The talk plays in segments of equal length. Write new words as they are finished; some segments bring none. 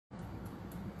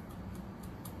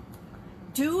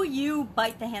Do you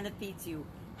bite the hand that feeds you?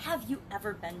 Have you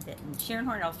ever been bitten? Sharon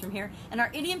Horn-Elstrom here, and our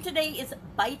idiom today is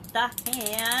bite the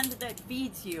hand that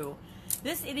feeds you.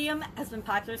 This idiom has been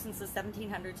popular since the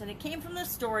 1700s, and it came from the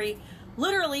story,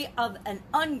 literally, of an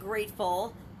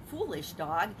ungrateful, foolish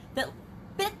dog that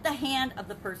bit the hand of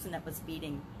the person that was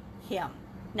feeding him.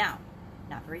 Now,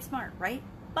 not very smart, right?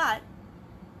 But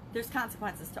there's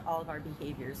consequences to all of our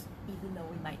behaviors, even though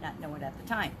we might not know it at the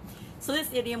time. So this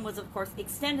idiom was, of course,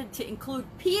 extended to include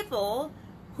people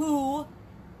who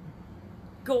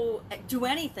go do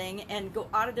anything and go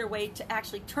out of their way to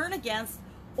actually turn against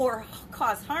or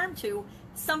cause harm to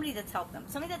somebody that's helped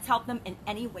them in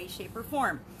any way, shape, or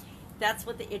form. That's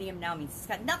what the idiom now means. It's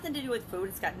got nothing to do with food.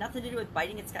 It's got nothing to do with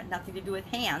biting. It's got nothing to do with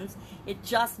hands. It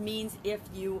just means if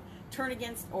you turn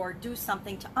against or do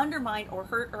something to undermine or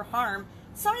hurt or harm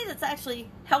somebody that's actually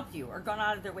helped you or gone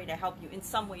out of their way to help you in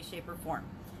some way, shape, or form.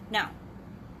 Now,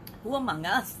 who among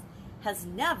us has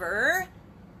never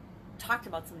talked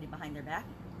about somebody behind their back,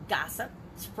 gossip,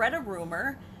 spread a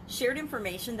rumor, shared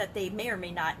information that they may or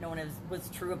may not know was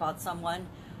true about someone,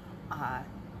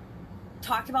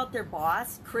 talked about their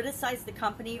boss, criticized the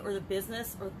company or the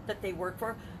business or that they work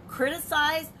for,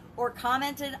 criticized or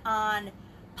commented on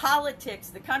politics,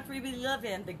 the country we live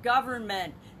in, the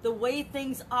government, the way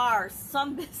things are,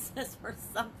 some business or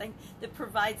something that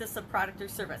provides us a product or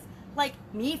service. Like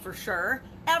me, for sure,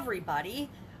 everybody.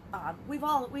 We've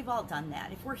all done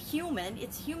that. If we're human,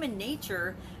 it's human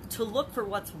nature to look for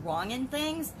what's wrong in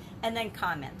things and then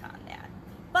comment on that.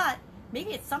 But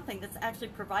maybe it's something that's actually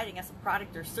providing us a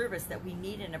product or service that we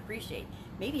need and appreciate.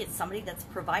 Maybe it's somebody that's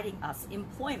providing us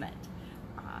employment.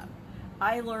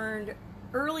 I learned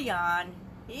early on,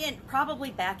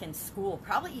 probably back in school,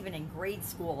 probably even in grade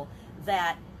school,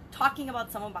 that talking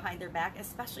about someone behind their back,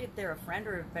 especially if they're a friend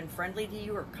or have been friendly to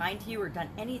you or kind to you or done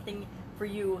anything for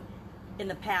you in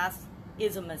the past,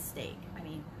 is a mistake. I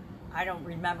mean, I don't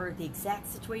remember the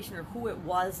exact situation or who it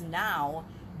was now,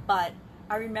 but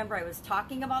I remember I was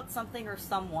talking about something or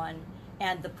someone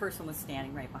and the person was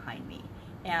standing right behind me.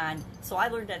 And so I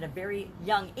learned at a very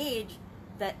young age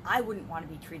that I wouldn't want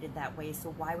to be treated that way.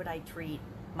 So why would I treat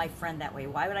my friend that way?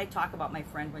 Why would I talk about my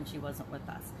friend when she wasn't with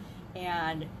us?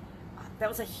 And that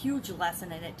was a huge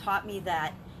lesson, and it taught me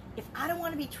that if I don't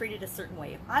want to be treated a certain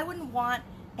way, if I wouldn't want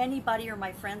anybody or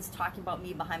my friends talking about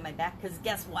me behind my back, because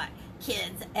guess what?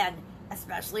 Kids, and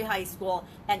especially high school,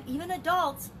 and even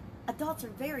adults are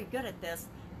very good at this,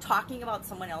 talking about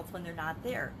someone else when they're not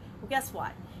there. Well, guess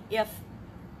what?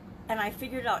 And I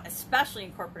figured out, especially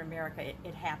in corporate America,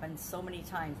 it happens so many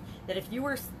times, that if you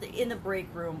were in the break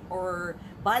room or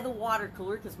by the water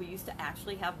cooler, because we used to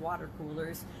actually have water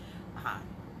coolers,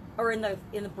 or in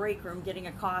the break room getting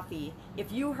a coffee,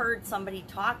 if you heard somebody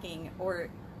talking or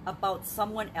about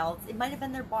someone else, it might have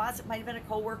been their boss, it might have been a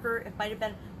coworker, it might have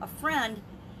been a friend,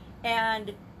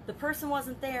 and the person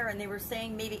wasn't there and they were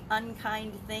saying maybe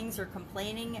unkind things or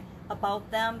complaining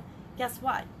about them, guess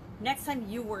what? Next time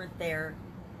you weren't there,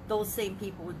 those same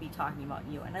people would be talking about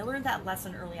you. And I learned that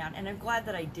lesson early on, and I'm glad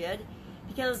that I did,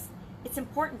 because it's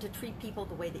important to treat people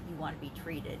the way that you want to be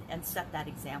treated and set that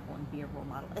example and be a role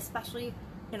model, especially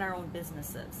in our own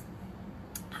businesses.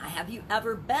 Have you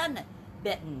ever been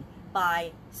bitten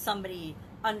by somebody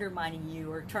undermining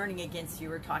you or turning against you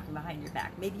or talking behind your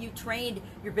back? Maybe you trained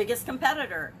your biggest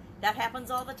competitor. That happens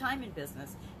all the time in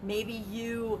business. Maybe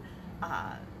you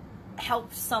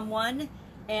helped someone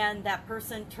and that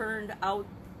person turned out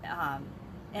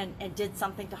and did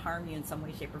something to harm you in some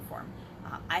way, shape, or form.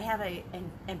 I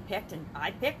picked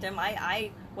him.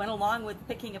 I went along with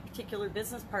picking a particular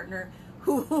business partner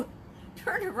who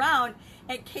turned around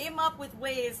and came up with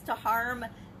ways to harm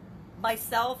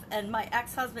myself and my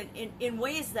ex-husband in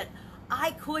ways that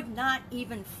I could not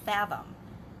even fathom.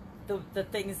 The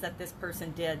things that this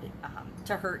person did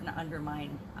to hurt and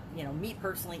undermine, me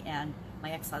personally and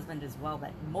my ex-husband as well.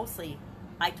 But mostly,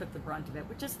 I took the brunt of it,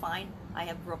 which is fine. I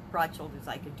have broad shoulders;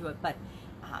 I could do it. But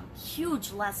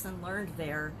huge lesson learned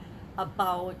there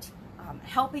about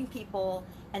helping people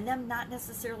and them not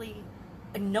necessarily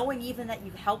knowing even that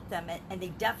you've helped them, and they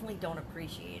definitely don't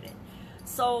appreciate it.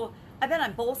 So I've been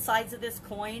on both sides of this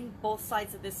coin, both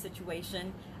sides of this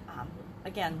situation.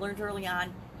 Again, learned early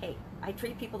on, hey, I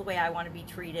treat people the way I want to be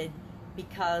treated,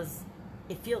 because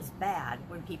it feels bad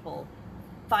when people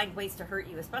find ways to hurt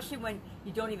you, especially when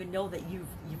you don't even know that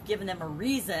you've given them a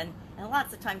reason, and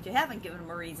lots of times you haven't given them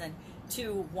a reason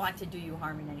to want to do you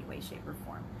harm in any way, shape, or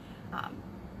form.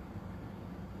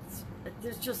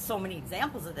 There's just so many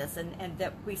examples of this, and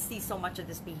that we see so much of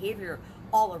this behavior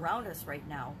all around us right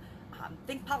now.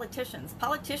 think politicians.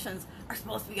 Politicians are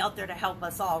supposed to be out there to help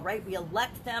us all, right? We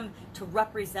elect them to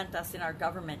represent us in our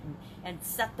government and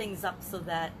set things up so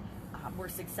that we're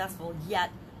successful.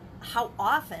 Yet, how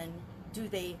often do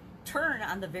they turn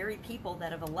on the very people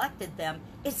that have elected them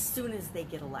as soon as they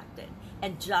get elected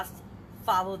and just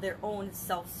follow their own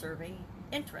self-serving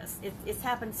interests? It's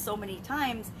happened so many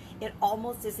times, it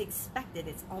almost is expected.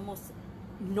 It's almost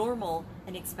normal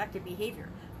and expected behavior.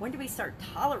 When do we start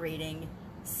tolerating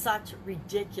such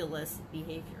ridiculous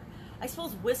behavior? I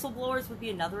suppose whistleblowers would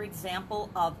be another example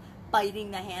of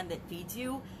biting the hand that feeds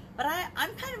you, but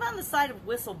I'm kind of on the side of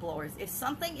whistleblowers. If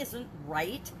something isn't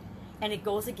right and it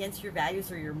goes against your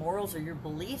values or your morals or your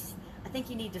beliefs, I think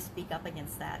you need to speak up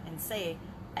against that and say,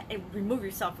 and remove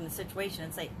yourself from the situation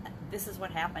and say, this is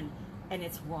what happened and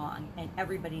it's wrong and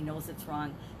everybody knows it's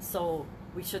wrong, so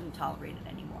we shouldn't tolerate it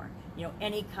anymore. You know,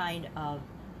 any kind of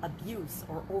abuse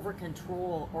or over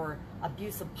control or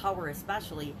abuse of power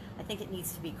especially, I think it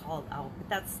needs to be called out.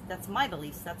 But that's my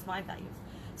beliefs, that's my values.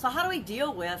 So how do we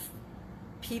deal with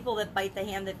people that bite the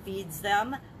hand that feeds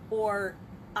them, or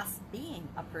us being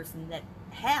a person that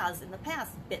has in the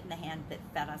past bitten the hand that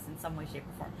fed us in some way, shape,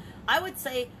 or form? I would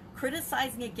say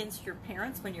criticizing against your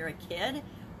parents when you're a kid,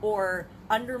 or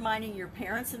undermining your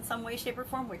parents in some way, shape, or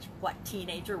form, which what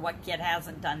teenager, what kid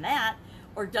hasn't done that,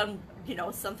 or done, you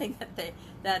know, something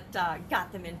that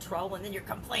got them in trouble, and then you're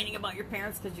complaining about your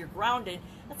parents because you're grounded.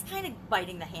 That's kind of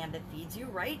biting the hand that feeds you,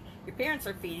 right? Your parents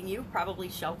are feeding you, probably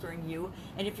sheltering you,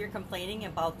 and if you're complaining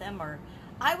about them, or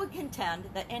I would contend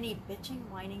that any bitching,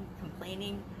 whining,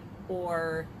 complaining,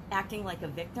 or acting like a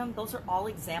victim, those are all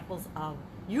examples of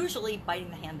usually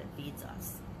biting the hand that feeds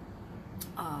us.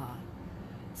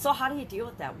 So how do you deal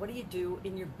with that? What do you do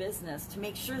in your business to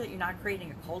make sure that you're not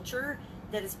creating a culture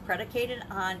that is predicated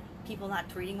on people not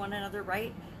treating one another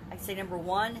right? I'd say number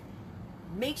one,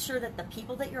 make sure that the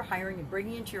people that you're hiring and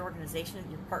bringing into your organization,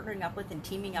 that you're partnering up with and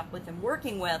teaming up with and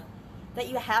working with, that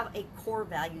you have a core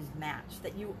values match,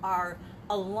 that you are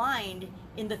aligned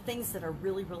in the things that are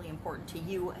really, really important to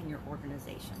you and your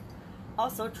organization.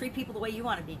 Also, treat people the way you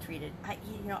want to be treated.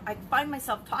 I find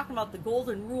myself talking about the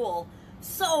golden rule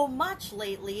so much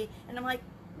lately, and I'm like,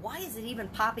 why is it even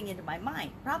popping into my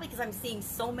mind? Probably because I'm seeing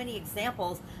so many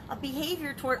examples of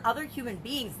behavior toward other human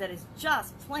beings that is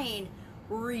just plain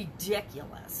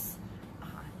ridiculous.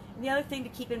 And the other thing to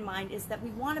keep in mind is that we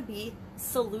want to be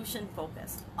solution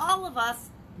focused. All of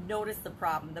us notice the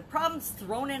problem. The problem's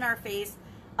thrown in our face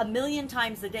a million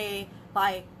times a day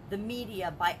by the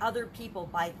media, by other people,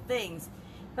 by things.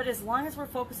 But as long as we're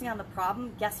focusing on the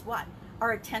problem, guess what?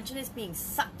 Our attention is being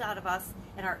sucked out of us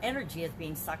and our energy is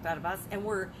being sucked out of us, and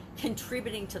we're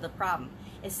contributing to the problem.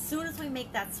 As soon as we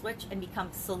make that switch and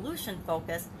become solution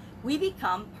focused, we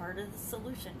become part of the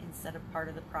solution instead of part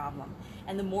of the problem.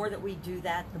 And the more that we do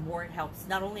that, the more it helps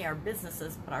not only our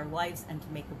businesses, but our lives, and to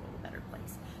make the world a better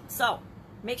place. So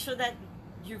make sure that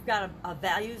you've got a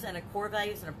values and a core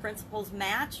values and a principles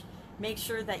match. Make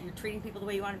sure that you're treating people the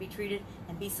way you want to be treated,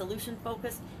 and be solution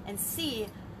focused, and see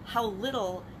how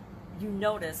little you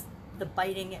notice the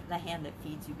biting the hand that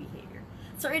feeds you behavior.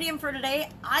 So our idiom for today,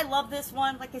 I love this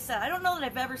one. Like I said, I don't know that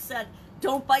I've ever said,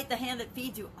 don't bite the hand that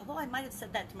feeds you, although I might have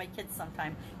said that to my kids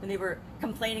sometime when they were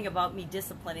complaining about me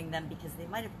disciplining them because they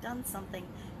might have done something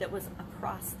that was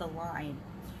across the line.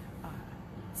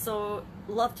 So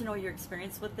love to know your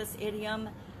experience with this idiom.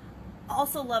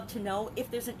 Also love to know if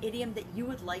there's an idiom that you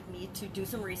would like me to do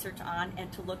some research on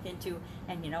and to look into,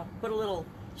 and put a little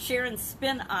share and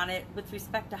spin on it with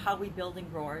respect to how we build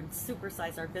and grow and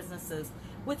supersize our businesses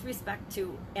with respect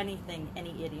to anything,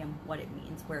 any idiom, what it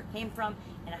means, where it came from,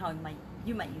 and how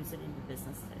you might use it in your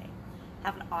business today.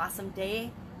 Have an awesome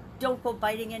day. Don't go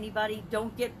biting anybody.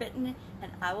 Don't get bitten.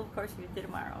 And I will, of course, be with you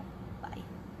tomorrow.